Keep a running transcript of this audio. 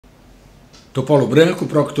Sou Paulo Branco,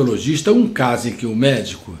 proctologista, um caso em que o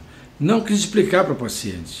médico não quis explicar para o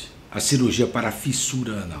paciente a cirurgia para a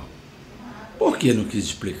fissura anal. Por que não quis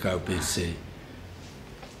explicar, eu pensei?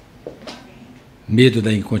 Medo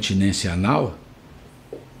da incontinência anal?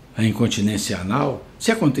 A incontinência anal,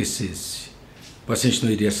 se acontecesse, o paciente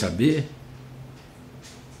não iria saber?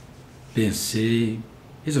 Pensei,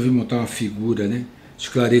 resolvi montar uma figura,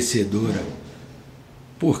 esclarecedora.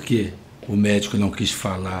 Por que o médico não quis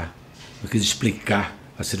falar, não quis explicar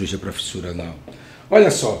a cirurgia para a fissura anal?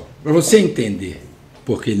 Olha só, para você entender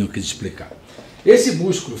por que ele não quis explicar. Esse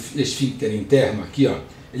músculo esfíncter interno aqui, ó,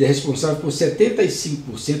 ele é responsável por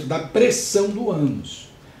 75% da pressão do ânus.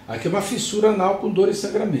 Aqui é uma fissura anal com dor e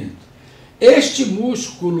sangramento. Este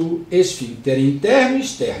músculo esfíncter interno e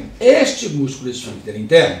externo, este músculo esfíncter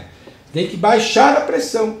interno tem que baixar a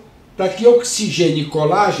pressão para que oxigênio e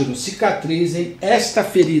colágeno cicatrizem esta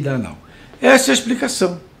ferida anal. Essa é a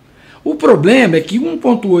explicação. O problema é que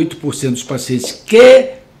 1,8% dos pacientes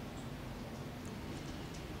que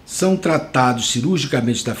são tratados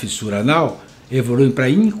cirurgicamente da fissura anal evoluem para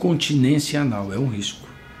incontinência anal, é um risco.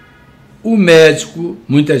 O médico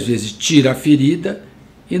muitas vezes tira a ferida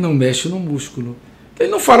e não mexe no músculo. Então,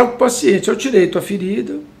 ele não fala para o paciente, eu tirei tua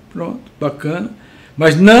ferida, pronto, bacana,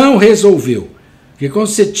 mas não resolveu. Porque quando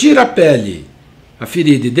você tira a pele, a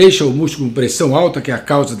ferida, e deixa o músculo com pressão alta, que é a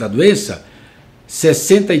causa da doença,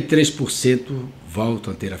 63%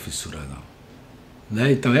 voltam a ter a fissura anal.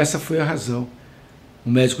 Então essa foi a razão. O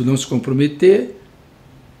médico não se comprometer,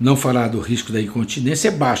 não falar do risco da incontinência,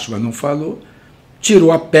 é baixo, mas não falou,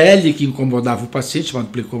 tirou a pele que incomodava o paciente, mas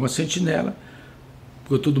aplicou uma sentinela,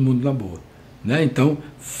 ficou todo mundo na boa. Então,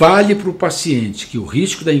 fale para o paciente que o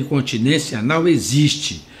risco da incontinência anal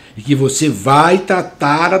existe e que você vai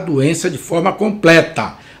tratar a doença de forma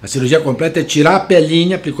completa. A cirurgia completa é tirar a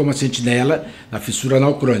pelinha, aplicou uma sentinela na fissura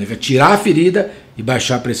anal crônica, tirar a ferida e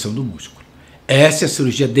baixar a pressão do músculo. Essa é a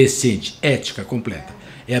cirurgia decente, ética, completa.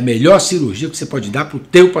 É a melhor cirurgia que você pode dar para o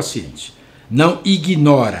teu paciente. Não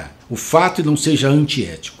ignora o fato e não seja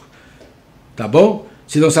antiético. Tá bom?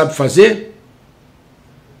 Se não sabe fazer,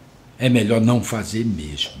 é melhor não fazer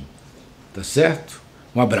mesmo. Tá certo?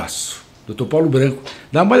 Um abraço. Dr. Paulo Branco.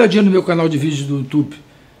 Dá uma olhadinha no meu canal de vídeos do YouTube.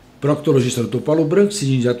 Proctologista Dr. Paulo Branco,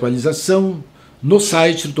 sininho de atualização, no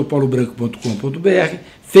site drpaulobranco.com.br,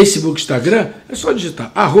 Facebook, Instagram, é só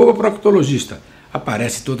digitar @proctologista.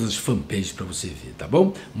 Aparece todas as fanpages para você ver, tá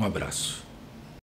bom? Um abraço.